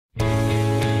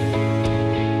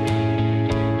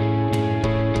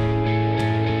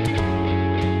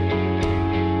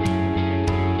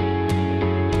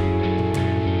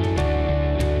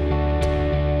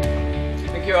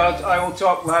I will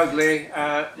talk loudly.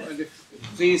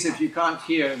 Please, if you can't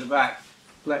hear in the back,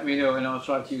 let me know and I'll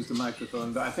try to use the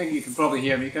microphone. But I think you can probably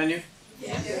hear me, can you?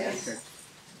 Yes. Okay.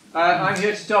 I'm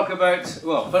here to talk about,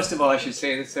 well, first of all, I should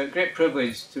say it's a great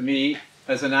privilege to me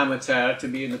as an amateur to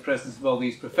be in the presence of all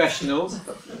these professionals,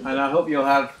 and I hope you'll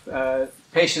have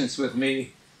patience with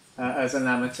me as an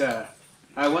amateur.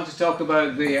 I want to talk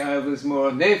about the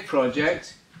Lismore Nave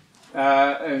project,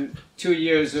 and 2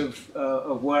 years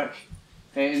of work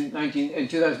in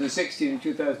 2016 and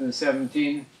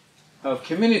 2017 of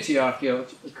community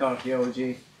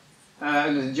archaeology,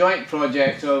 and it's a joint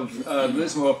project of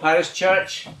Lismore Parish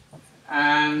Church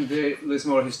and the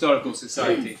Lismore Historical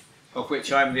Society, of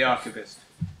which I'm the archivist.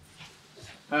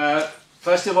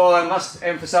 First of all, I must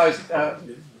emphasise,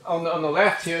 on the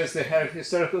left here is the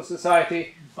Historical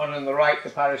Society, and on the right the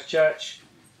Parish Church.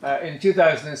 In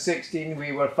 2016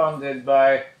 we were funded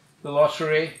by the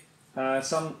lottery,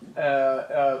 some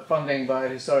funding by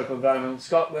Historical Environment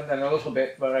Scotland, and a little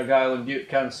bit by Argyll and Bute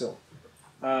Council.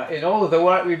 In all of the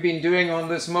work we've been doing on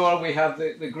Lismore, we have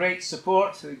the great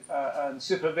support and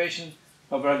supervision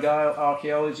of Argyll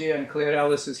Archaeology, and Claire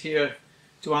Ellis is here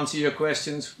to answer your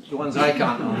questions, the ones I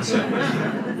can't answer.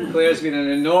 Claire's been an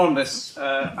enormous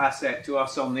asset to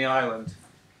us on the island.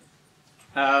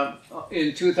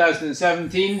 In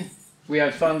 2017, we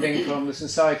had funding from the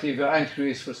Society of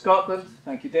Antiquaries for Scotland.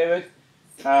 Thank you, David.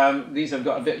 These have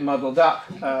got a bit muddled up.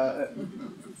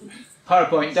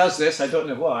 PowerPoint does this, I don't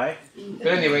know why. But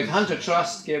anyway, the Hunter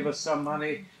Trust gave us some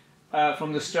money.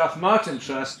 From the Strathmartin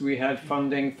Trust, we had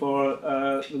funding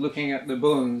for looking at the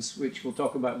bones, which we'll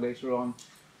talk about later on.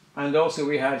 And also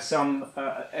we had some,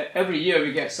 every year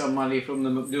we get some money from the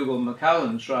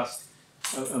McDougall-Macallan Trust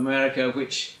of America,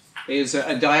 which is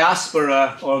a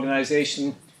diaspora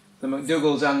organisation. The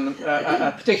McDougalls and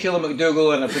a particular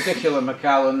McDougall and a particular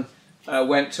Macallan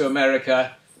went to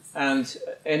America and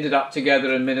ended up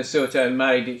together in Minnesota and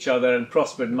married each other and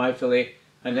prospered mightily,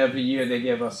 and every year they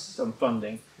gave us some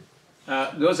funding.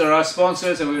 Those are our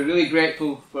sponsors, and we're really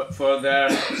grateful for their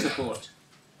support.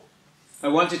 I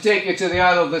want to take you to the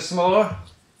Isle of Lismore.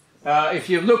 If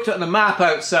you've looked at the map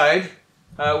outside,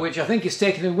 which I think is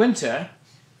taken in winter,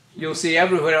 you'll see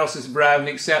everywhere else is brown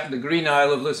except the green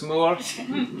Isle of Lismore.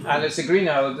 And it's a green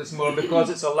Isle of Lismore because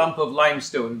it's a lump of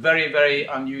limestone, very, very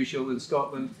unusual in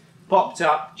Scotland. Popped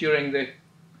up during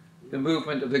the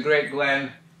movement of the Great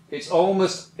Glen. It's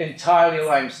almost entirely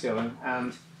limestone,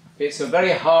 and it's a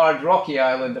very hard, rocky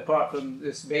island, apart from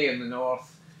this bay in the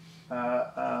north,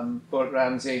 Port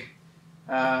Ramsay,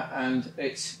 and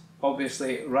it's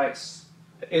obviously right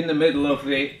in the middle of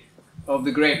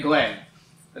the Great Glen,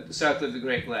 at the south of the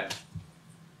Great Glen.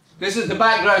 This is the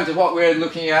background to what we're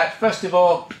looking at. First of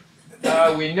all,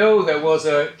 we know there was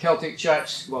a Celtic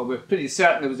church. Well, we're pretty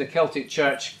certain there was a Celtic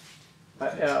church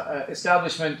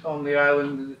establishment on the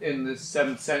island in the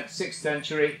 6th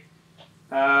century.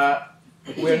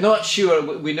 We're not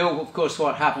sure, we know of course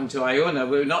what happened to Iona,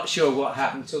 we're not sure what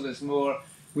happened to Lismore.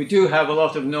 We do have a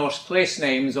lot of Norse place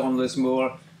names on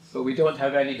Lismore, but we don't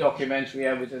have any documentary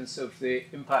evidence of the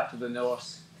impact of the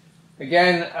Norse.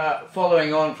 Again,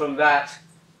 following on from that,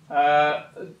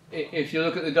 if you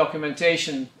look at the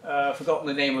documentation, I've forgotten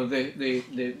the name of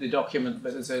the document,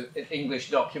 but there's an English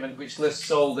document which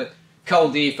lists all the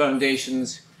Culdee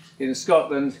foundations in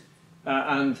Scotland,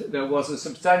 and there was a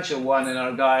substantial one in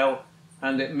Argyll,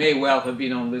 and it may well have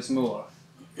been on Lismore.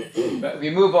 But we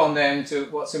move on then to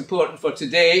what's important for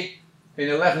today. In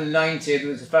 1190 there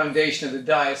was a foundation of the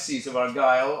Diocese of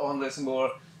Argyll on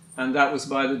Lismore, and that was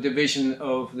by the division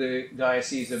of the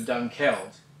Diocese of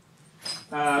Dunkeld.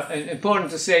 And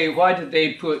important to say, why did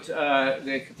they put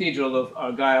the Cathedral of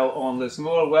Argyll on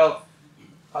Lismore? Well,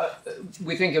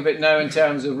 we think of it now in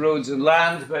terms of roads and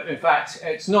land, but in fact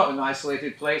it's not an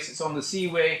isolated place. It's on the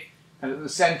seaway and at the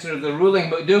centre of the ruling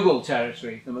MacDougall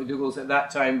territory. The MacDougalls at that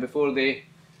time, before they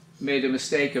made a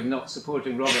mistake of not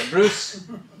supporting Robert Bruce,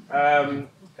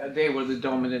 they were the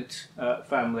dominant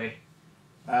family.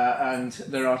 And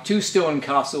there are 2 stone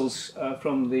castles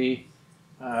from the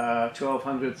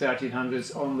 1200s,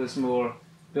 1300s on Lismore,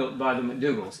 built by the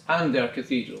MacDougalls, and their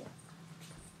cathedral.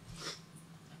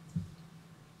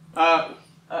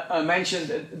 I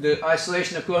mentioned the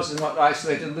isolation, of course, is not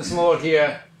isolated. Lismore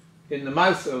here in the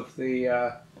mouth of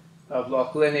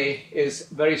Loch Linnhe is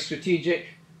very strategic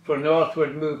for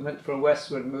northward movement, for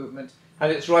westward movement,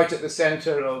 and it's right at the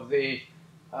centre of the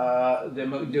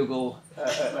MacDougall,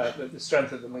 the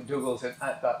strength of the MacDougalls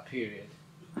at that period.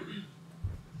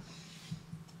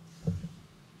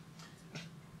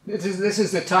 This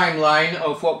is the timeline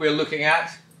of what we're looking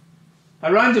at.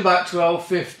 Around about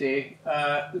 1250,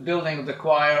 the building of the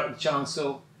choir, the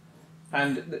chancel,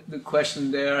 And the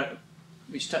question there,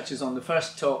 which touches on the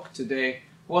first talk today,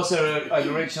 was there an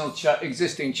original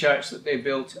existing church that they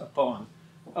built upon?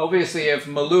 Obviously, if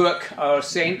Maluach, our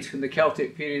saint in the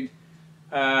Celtic period,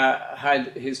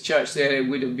 had his church there, it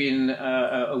would have been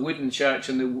a wooden church,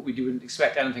 and we wouldn't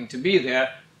expect anything to be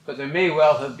there. But there may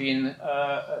well have been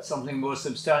something more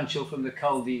substantial from the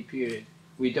Chaldee period.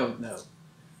 We don't know.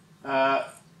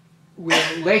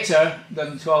 We're later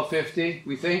than 1250,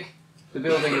 we think, the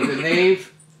building of the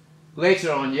nave.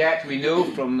 Later on yet, we know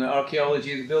from the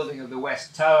archaeology, the building of the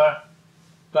West Tower.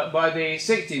 But by the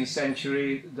 16th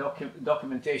century,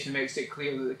 documentation makes it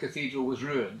clear that the cathedral was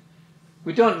ruined.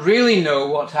 We don't really know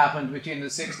what happened between the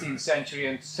 16th century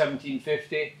and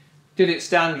 1750. Did it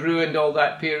stand ruined all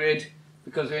that period?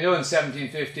 Because we know in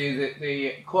 1750 that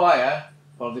the choir,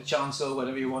 or the chancel,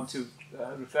 whatever you want to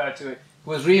refer to it,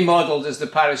 was remodeled as the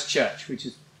parish church, which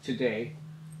is today.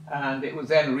 And it was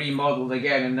then remodeled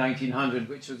again in 1900,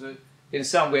 which was, in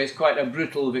some ways, quite a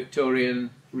brutal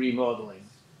Victorian remodeling.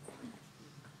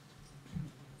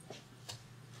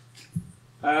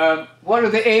 What are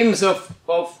the aims of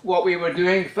what we were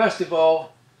doing? First of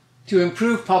all, to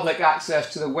improve public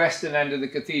access to the western end of the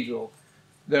cathedral.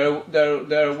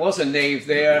 There was a nave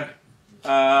there.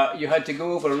 You had to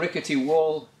go over a rickety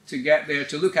wall to get there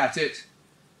to look at it,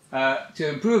 to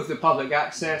improve the public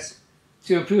access,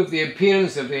 to improve the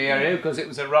appearance of the area because it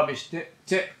was a rubbish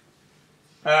tip.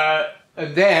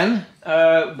 And then,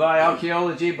 by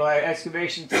archaeology, by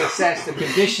excavation, to assess the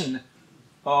condition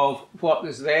of what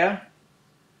was there.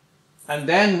 And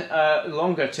then,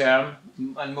 longer term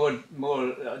and more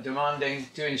demanding,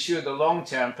 to ensure the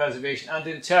long-term preservation and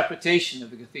interpretation of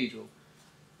the cathedral.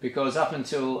 Because up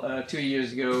until 2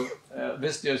 years ago,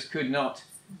 visitors could not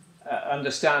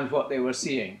understand what they were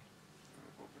seeing.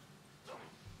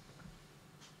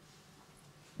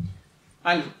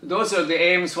 And those are the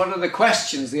aims. What are the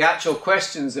questions, the actual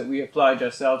questions that we applied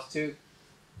ourselves to?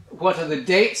 What are the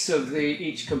dates of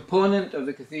each component of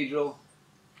the cathedral?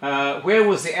 Where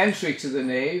was the entry to the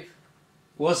nave?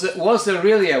 Was there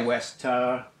really a west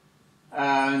tower?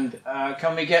 And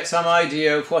can we get some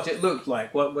idea of what it looked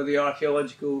like? What were the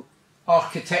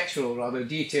architectural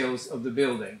details of the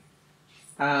building?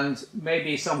 And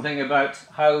maybe something about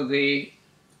how the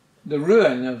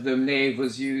ruin of the nave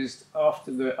was used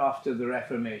after the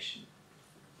Reformation.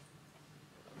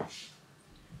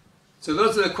 So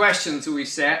those are the questions that we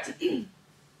set.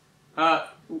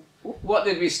 What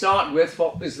did we start with?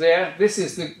 What was there? This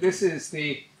is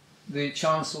the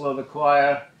chancel of the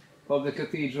choir of the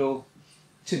cathedral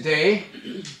today.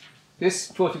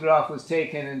 This photograph was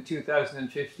taken in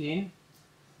 2015.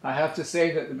 I have to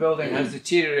say that the building has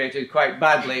deteriorated quite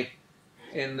badly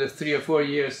in the 3 or 4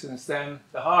 years since then.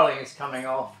 The harling is coming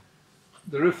off,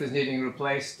 the roof is needing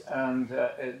replaced, and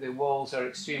the walls are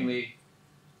extremely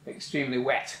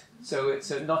wet. So it's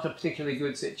not a particularly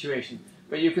good situation.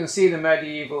 But you can see the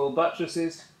medieval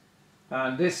buttresses.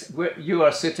 And you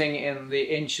are sitting in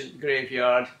the ancient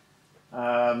graveyard.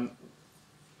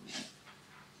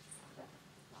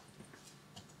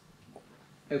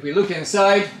 If we look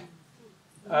inside,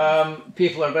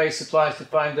 people are very surprised to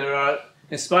find there are,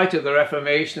 in spite of the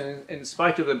Reformation, in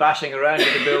spite of the bashing around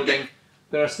of the building,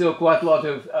 there are still quite a lot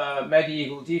of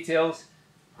medieval details,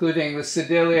 including the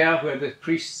sedilia where the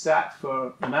priests sat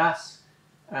for Mass,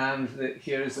 and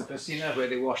here is the piscina where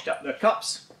they washed up their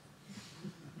cups.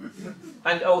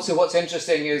 And also what's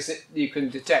interesting is that you can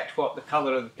detect what the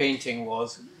colour of the painting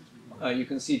was. You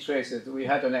can see traces. We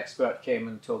had an expert came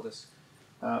and told us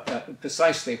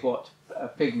precisely what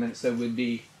pigments there would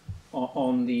be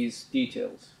on these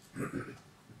details.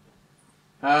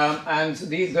 And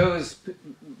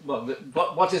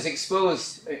what is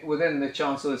exposed within the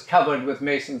chancel is covered with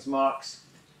mason's marks.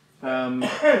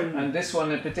 And this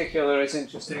one in particular is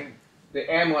interesting. The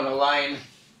M on a line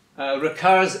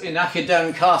recurs in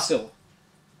Achedown Castle.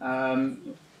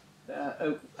 And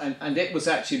it was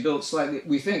actually built slightly,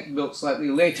 we think, built slightly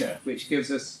later, which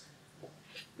gives us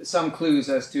some clues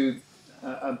as to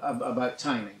about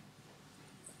timing.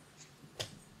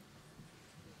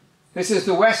 This is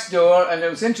the west door, and I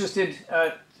was interested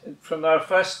from our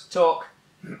first talk.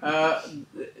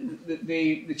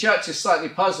 The church is slightly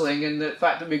puzzling in the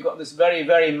fact that we've got this very,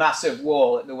 very massive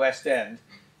wall at the west end,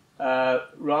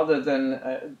 rather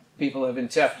than people have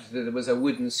interpreted that there was a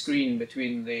wooden screen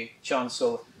between the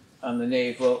chancel and the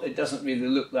nave. Well, it doesn't really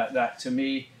look like that to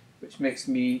me, which makes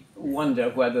me wonder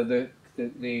whether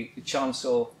the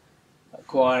chancel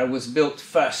choir was built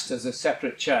first as a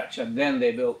separate church, and then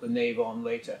they built the nave on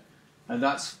later. And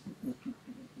that's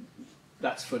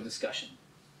for discussion.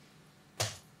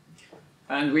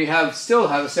 And we still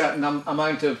have a certain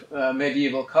amount of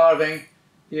medieval carving.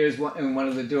 Here's in one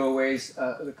of the doorways,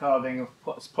 the carving of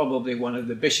what's probably one of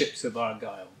the bishops of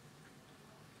Argyll.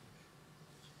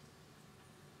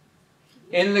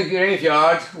 In the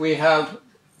graveyard, we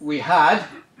had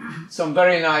some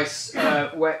very nice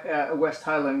West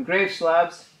Highland grave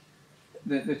slabs.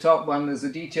 The top one is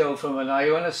a detail from an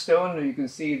Iona stone. You can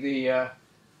see the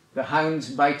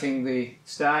hound biting the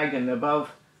stag, and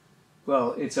above,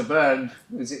 well, it's a bird.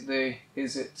 Is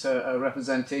it a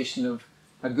representation of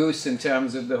a goose in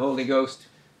terms of the Holy Ghost?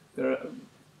 There are a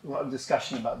lot of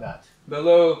discussion about that.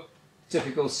 Below,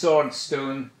 typical sword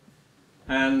stone,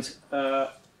 and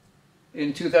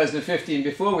in 2015,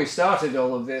 before we started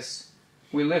all of this,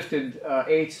 we lifted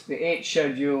the eight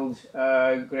scheduled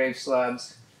grave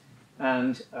slabs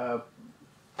and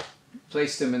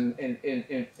placed them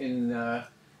in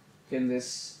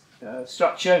this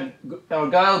structure,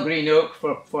 Argyll green oak,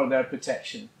 for their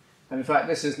protection. And in fact,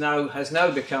 this has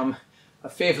now become a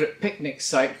favourite picnic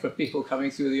site for people coming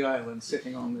through the island,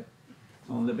 sitting on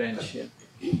the bench here.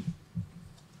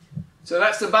 So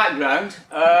that's the background.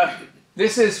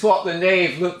 This is what the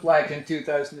nave looked like in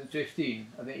 2015.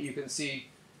 I think you can see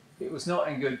it was not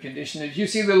in good condition. If you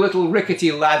see the little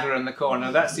rickety ladder in the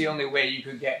corner, that's the only way you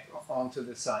could get onto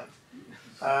the site.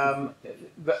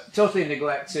 But totally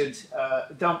neglected,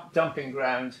 dumping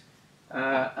ground,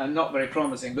 and not very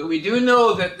promising. But we do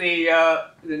know that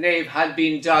the nave had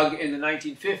been dug in the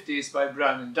 1950s by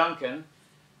Brown and Duncan.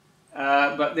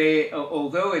 But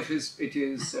although it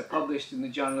is published in the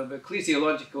Journal of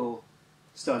Ecclesiological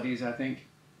Studies, I think,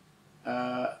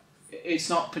 it's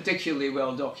not particularly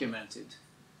well documented.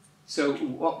 So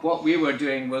what we were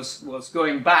doing was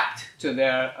going back to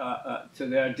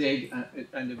their dig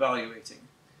and evaluating.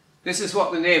 This is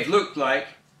what the nave looked like,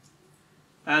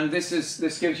 and this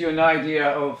gives you an idea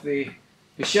of the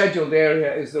scheduled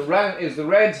area. Is the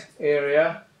red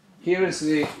area. Here is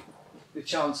the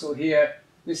chancel here.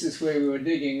 This is where we were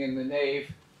digging in the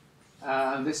nave,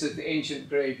 and this is the ancient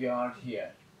graveyard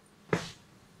here.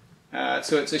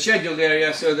 So it's a scheduled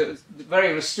area, so there's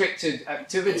very restricted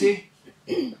activity.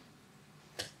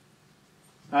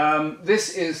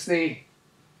 This is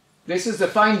the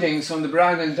findings from the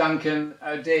Brown and Duncan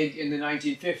dig in the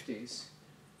 1950s,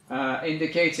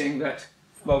 indicating that,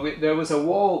 well, there was a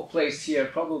wall placed here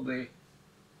probably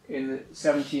in the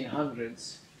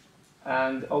 1700s,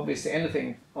 and obviously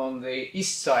anything on the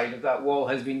east side of that wall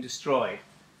has been destroyed.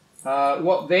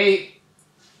 What they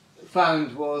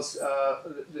found was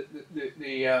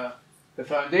the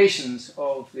foundations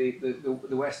of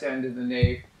the west end of the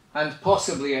nave, and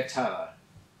possibly a tower.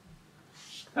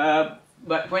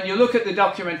 But when you look at the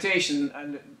documentation,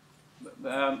 and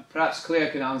perhaps Claire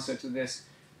can answer to this,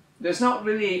 it's not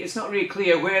really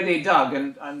clear where they dug,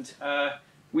 and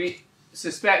we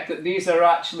suspect that these are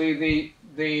actually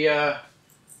their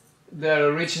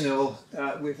original.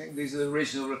 We think these are the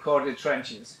original recorded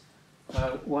trenches.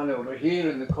 One over here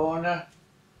in the corner,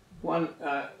 one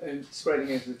spreading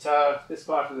into the tower, this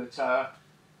part of the tower.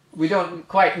 We don't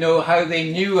quite know how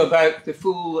they knew about the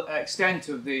full extent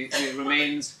of the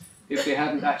remains if they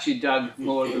hadn't actually dug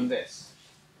more than this.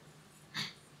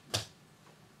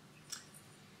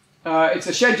 It's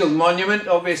a scheduled monument,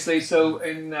 obviously, so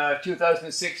in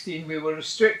 2016 we were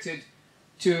restricted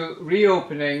to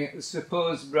reopening the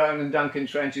supposed Brown and Duncan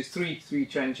trenches, three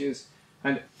trenches,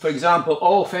 and, for example,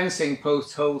 all fencing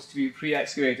post holes to be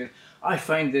pre-excavated. I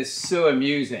find this so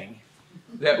amusing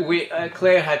that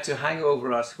Claire had to hang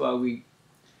over us while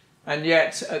and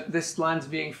yet this land's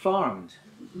being farmed.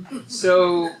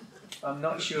 So I'm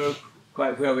not sure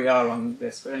quite where we are on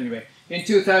this, but anyway, in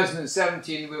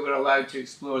 2017 we were allowed to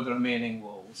explore the remaining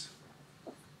walls.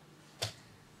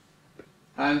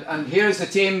 And here's the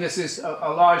team. This is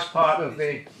a large part of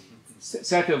the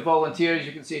set of volunteers.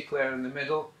 You can see Claire in the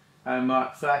middle, and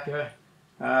Mark Thacker.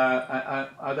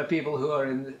 Other people who are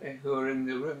in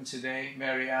the room today,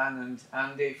 Mary Ann and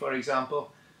Andy, for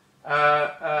example.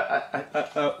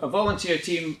 A volunteer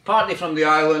team, partly from the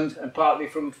island and partly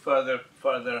from further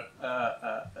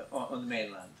on the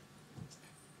mainland.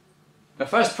 The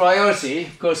first priority,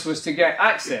 of course, was to get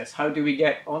access. How do we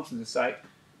get onto the site?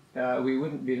 We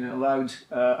wouldn't be allowed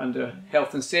under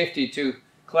health and safety to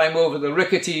climb over the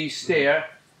rickety stair.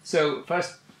 So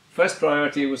first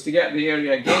priority was to get the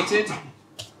area gated.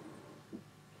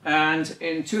 And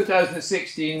in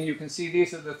 2016, you can see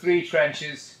these are the three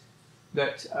trenches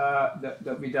that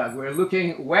we dug. We're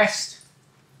looking west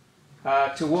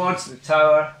towards the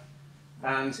tower,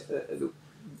 and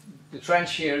the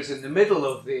trench here is in the middle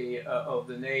of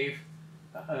the nave,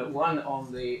 one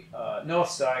on the north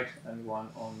side and one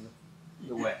on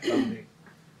the west, on the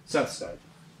south side.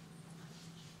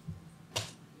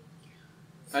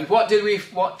 And what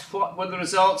were the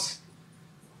results?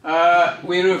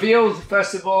 We revealed,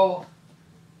 first of all,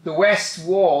 the west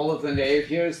wall of the nave.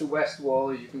 Here is the west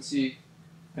wall, as you can see,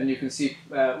 and you can see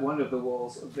one of the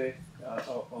walls of the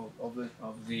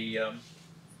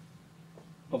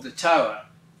tower.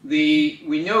 We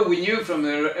knew from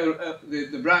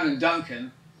the Brown and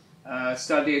Duncan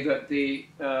study that the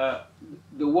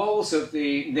walls of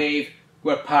the nave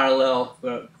were parallel,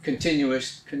 were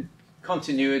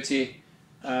continuity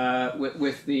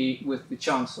with the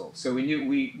chancel. So we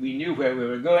knew where we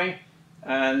were going,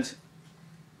 and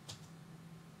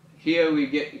here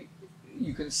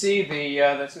you can see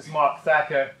this is Mark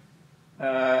Thacker,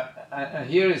 and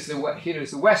here is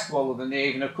the west wall of the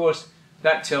nave, and of course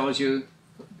that tells you,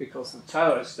 because the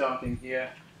tower is starting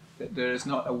here, that there is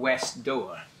not a west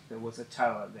door. There was a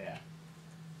tower there.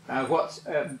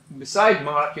 Beside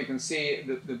Mark, you can see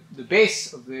the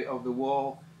base of the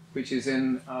wall, which is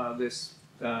in this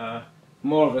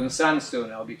Morven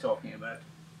sandstone I'll be talking about.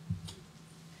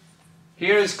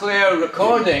 Here is Claire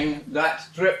recording that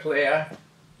drip layer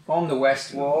on the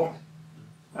west wall,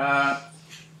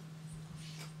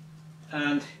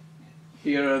 and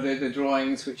here are the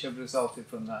drawings which have resulted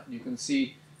from that. You can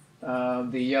see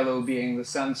the yellow being the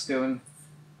sandstone.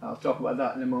 I'll talk about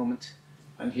that in a moment.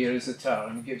 And here is the tower,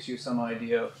 and it gives you some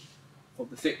idea of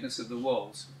the thickness of the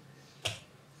walls.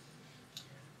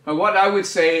 Now, what I would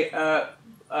say,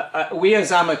 we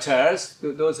as amateurs,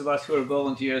 those of us who are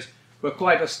volunteers, were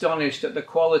quite astonished at the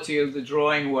quality of the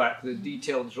drawing work, the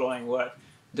detailed drawing work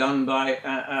done by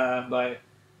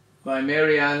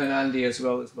Marianne and Andy, as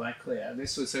well as by Claire.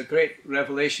 This was a great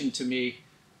revelation to me,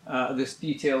 this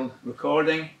detailed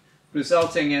recording,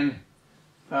 resulting in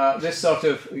this sort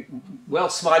of, well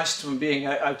smudged from being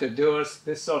out of doors,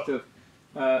 this sort of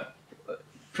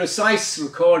precise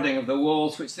recording of the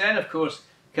walls, which then, of course,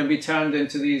 can be turned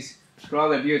into these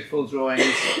rather beautiful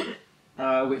drawings,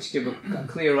 which give a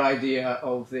clear idea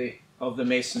of the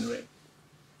masonry.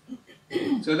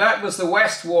 So that was the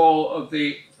west wall of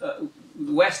the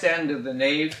west end of the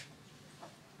nave,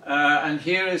 and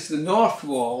here is the north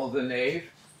wall of the nave.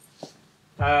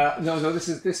 No, this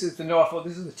is the north wall.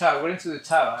 This is the tower. We're into the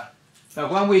tower. Now,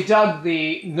 when we dug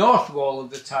the north wall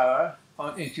of the tower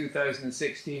in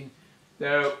 2016,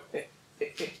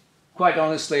 quite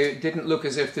honestly, it didn't look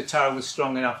as if the tower was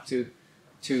strong enough to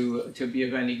be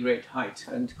of any great height,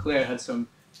 and Claire had some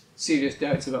serious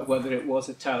doubts about whether it was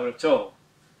a tower at all.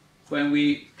 When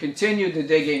we continued the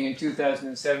digging in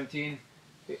 2017,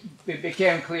 it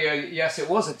became clear that yes, it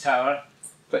was a tower,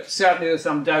 but certainly there's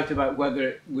some doubt about whether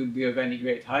it would be of any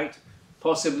great height,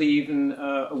 possibly even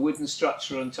a wooden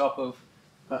structure on top of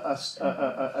a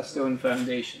stone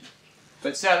foundation.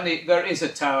 But certainly there is a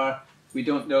tower. We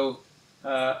don't know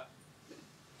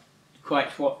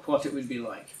quite what it would be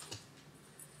like.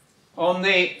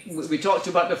 We talked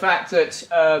about the fact that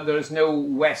there is no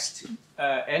west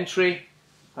entry.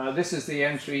 This is the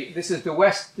entry. This is the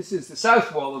west. This is the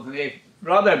south wall of the nave.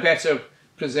 Rather better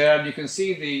preserved. You can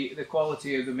see the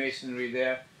quality of the masonry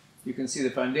there. You can see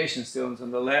the foundation stones on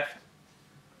the left.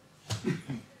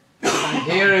 And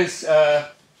here is,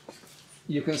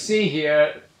 you can see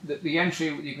here that the entry.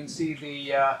 You can see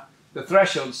the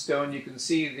threshold stone. You can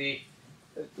see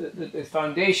the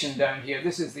foundation down here.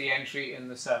 This is the entry in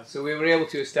the south. So we were able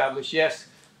to establish, yes,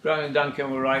 Brown and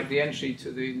Duncan were right, the entry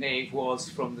to the nave was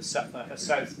from the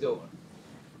south door.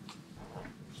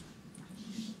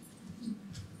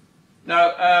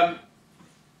 Now,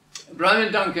 Brown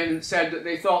and Duncan said that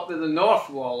they thought that the north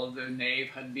wall of the nave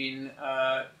had been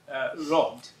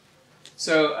robbed.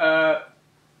 So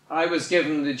I was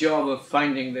given the job of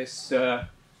finding this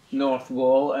north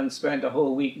wall and spent a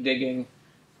whole week digging,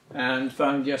 and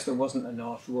found, yes, there wasn't a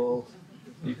north wall.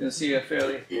 You can see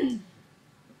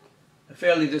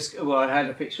well, I had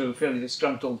a picture of a fairly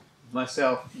disgruntled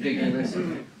myself digging this.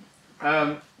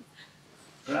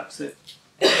 Perhaps it.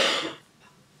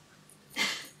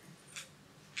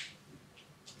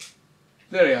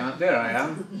 There I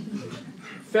am.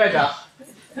 Fed up.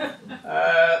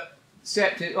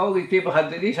 All these people had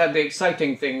the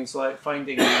exciting things like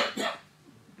finding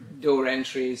door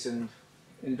entries and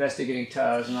investigating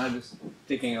towers, and I was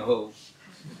digging a hole.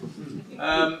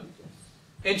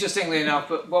 Interestingly enough,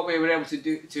 what we were able to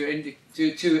do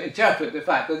to interpret the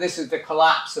fact that this is the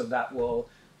collapse of that wall.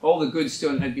 All the good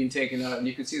stone had been taken out, and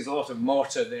you can see there's a lot of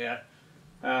mortar there.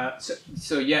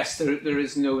 So yes, there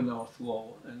is no north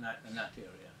wall in that area.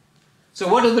 So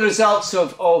what are the results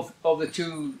of the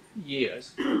 2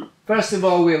 years? First of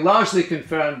all, we largely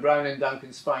confirmed Brown and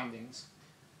Duncan's findings.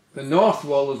 The north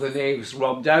wall of the nave was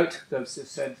robbed out, as I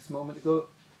said this moment ago.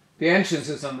 The entrance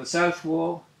is on the south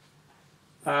wall.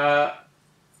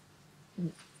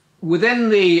 Within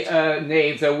the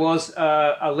nave, there was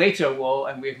a later wall,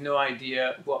 and we have no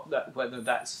idea whether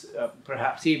that's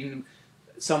perhaps even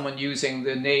someone using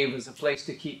the nave as a place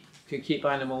to keep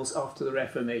animals after the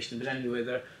Reformation. But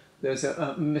anyway, there's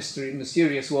a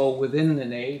mysterious wall within the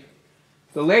nave.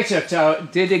 The later tower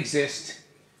did exist,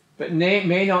 but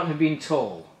may not have been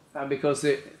tall because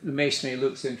the masonry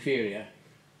looks inferior.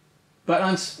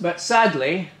 But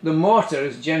sadly, the mortar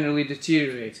is generally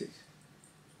deteriorated.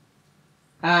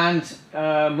 And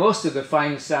most of the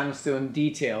fine sandstone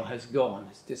detail has gone,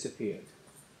 has disappeared.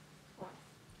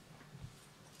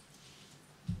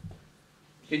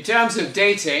 In terms of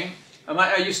dating,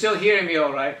 are you still hearing me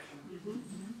all right?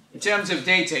 In terms of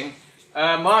dating,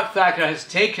 Mark Thacker has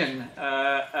taken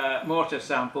mortar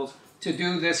samples to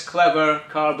do this clever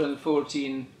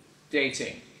carbon-14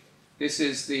 dating. This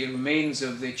is the remains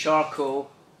of the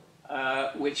charcoal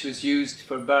which was used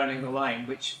for burning the lime,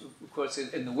 which, of course,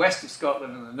 in the west of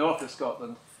Scotland and the north of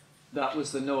Scotland, that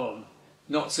was the norm.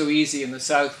 Not so easy in the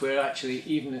south, where actually,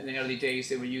 even in the early days,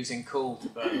 they were using coal to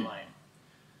burn lime.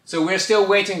 So we're still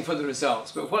waiting for the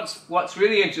results. But what's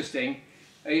really interesting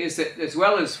is that, as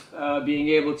well as being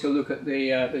able to look at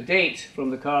the date from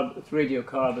the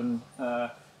radiocarbon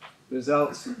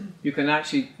results, you can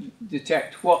actually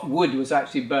detect what wood was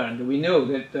actually burned. And we know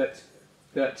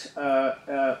that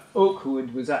oak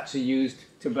wood was actually used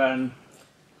to burn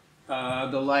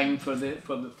the lime for the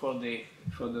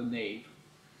nave.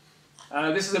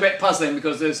 This is a bit puzzling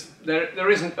because there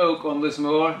isn't oak on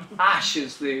Lismore. Ash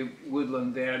is the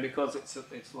woodland there because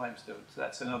it's limestone. So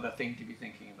that's another thing to be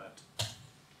thinking about.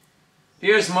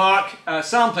 Here's Mark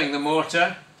sampling the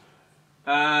mortar,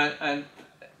 and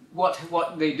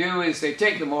what they do is they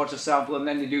take the mortar sample and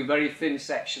then they do very thin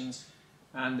sections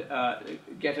and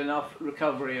get enough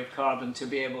recovery of carbon to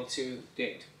be able to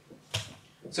date.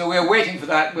 So we're waiting for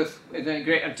that with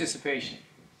great anticipation.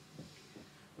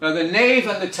 Now the nave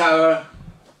and the tower,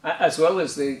 as well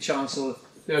as the chancel,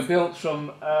 they're built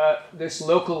from this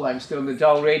local limestone, the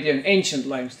Dalradian ancient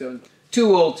limestone,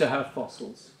 too old to have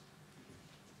fossils.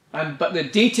 But the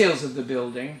details of the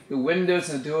building, the windows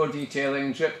and the door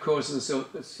detailing, drip courses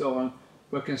and so on,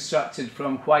 were constructed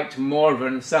from white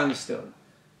Morven sandstone.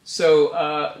 So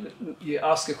you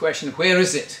ask the question, where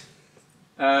is it?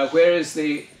 Where is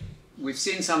we've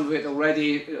seen some of it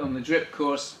already on the drip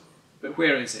course, but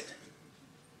where is it?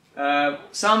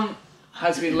 Some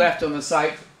has been left on the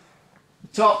site.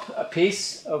 Top a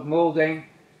piece of moulding,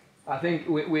 I think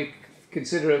we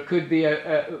consider it could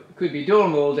be door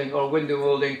moulding or window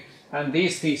moulding, and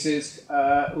these pieces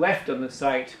left on the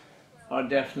site are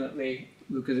definitely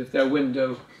look as if they're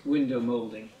window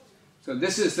moulding. So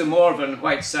this is the Morven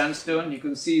white sandstone. You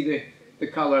can see the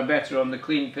colour better on the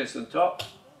clean piston top.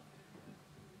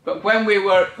 But when we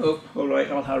were all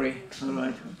right, I'll hurry. All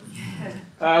right.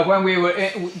 When we were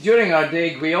during our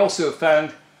dig, we also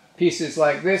found pieces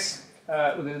like this.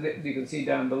 You can see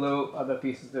down below other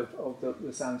pieces of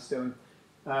the sandstone.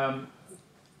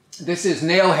 This is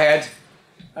nailhead,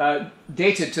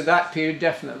 dated to that period,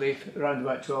 definitely around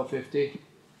about 1250.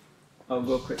 I'll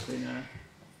go quickly now.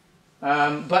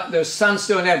 But there's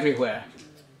sandstone everywhere.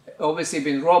 Obviously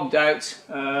been robbed out,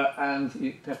 and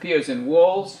it appears in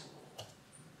walls.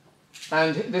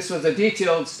 And this was a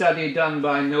detailed study done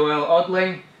by Noelle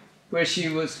Odling, where she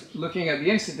was looking at the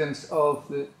incidence of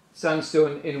the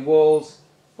sandstone in walls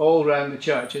all around the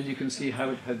church, and you can see how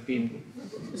it had been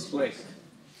displaced.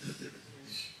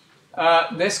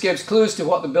 This gives clues to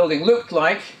what the building looked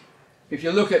like. If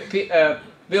you look at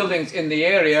buildings in the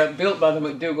area built by the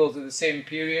McDougalls of the same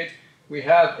period, we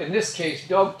have, in this case,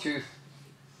 Dogtooth,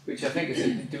 which I think is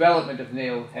a development of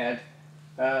nailhead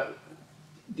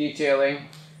detailing,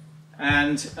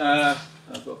 and I'll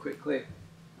go quickly.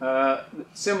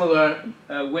 Similar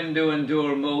window and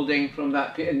door moulding from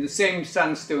that in the same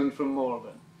sandstone from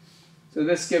Morven. So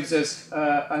this gives us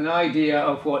an idea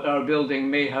of what our building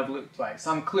may have looked like.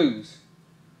 Some clues.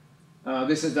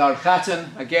 This is Archaeology,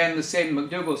 again the same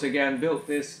McDougalls again built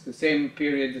this, the same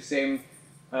period, the same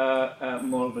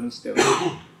Morven stone.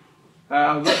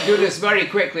 I'll do this very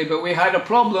quickly, but we had a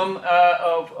problem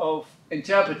of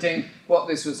interpreting what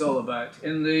this was all about.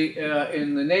 In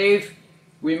the nave,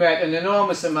 we met an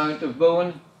enormous amount of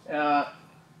bone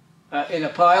in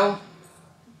a pile.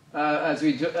 As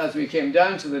we came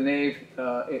down to the nave,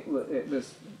 it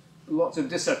was lots of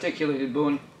disarticulated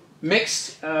bone,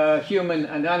 mixed human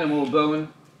and animal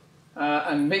bone,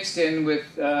 and mixed in with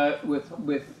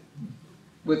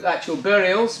actual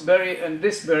burials. And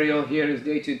this burial here is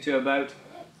dated to about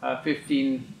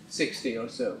 1560 or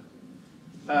so.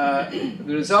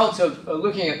 the result of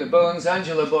looking at the bones,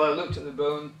 Angela Boyle looked at the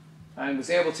bone and was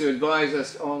able to advise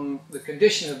us on the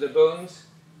condition of the bones,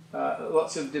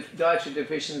 lots of dietary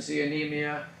deficiency,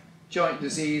 anemia, joint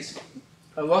disease,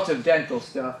 a lot of dental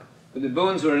stuff, but the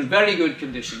bones were in very good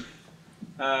condition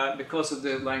because of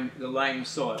the lime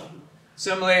soil.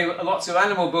 Similarly, lots of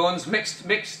animal bones,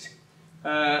 mixed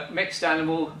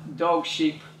animal, dog,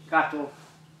 sheep, cattle,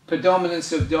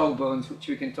 predominance of dog bones, which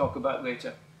we can talk about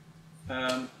later.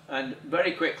 And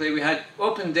very quickly, we had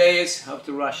open days. I have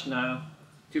to rush now,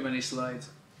 too many slides.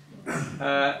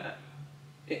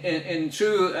 In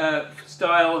true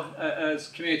style as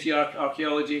community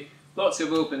archaeology, lots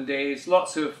of open days,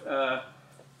 lots of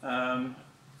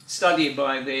study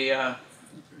by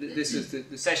this is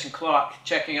the session clerk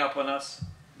checking up on us,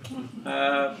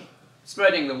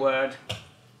 spreading the word,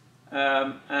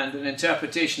 and an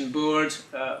interpretation board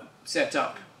set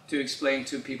up to explain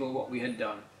to people what we had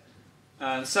done.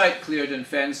 And site cleared and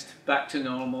fenced, back to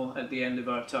normal at the end of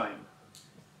our time.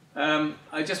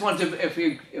 I just want to, if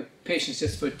you have patience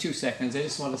just for 2 seconds, I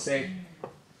just want to say,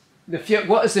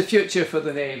 what is the future for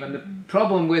the Nave? And the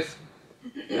problem with,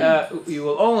 you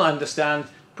will all understand,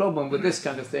 the problem with this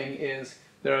kind of thing is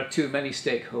there are too many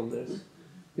stakeholders.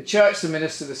 The church, the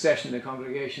minister, the session, the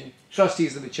congregation,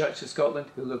 trustees of the Church of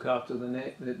Scotland who look after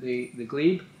the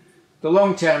glebe, the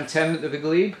long-term tenant of the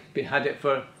glebe, they've had it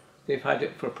for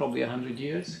probably 100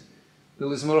 years, the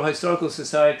Lismore Historical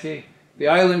Society, the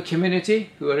island community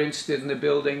who are interested in the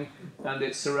building and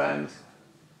its surrounds,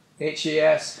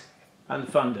 HES, and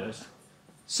funders.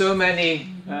 So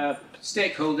many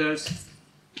stakeholders.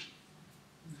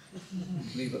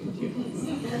 Leave it with you.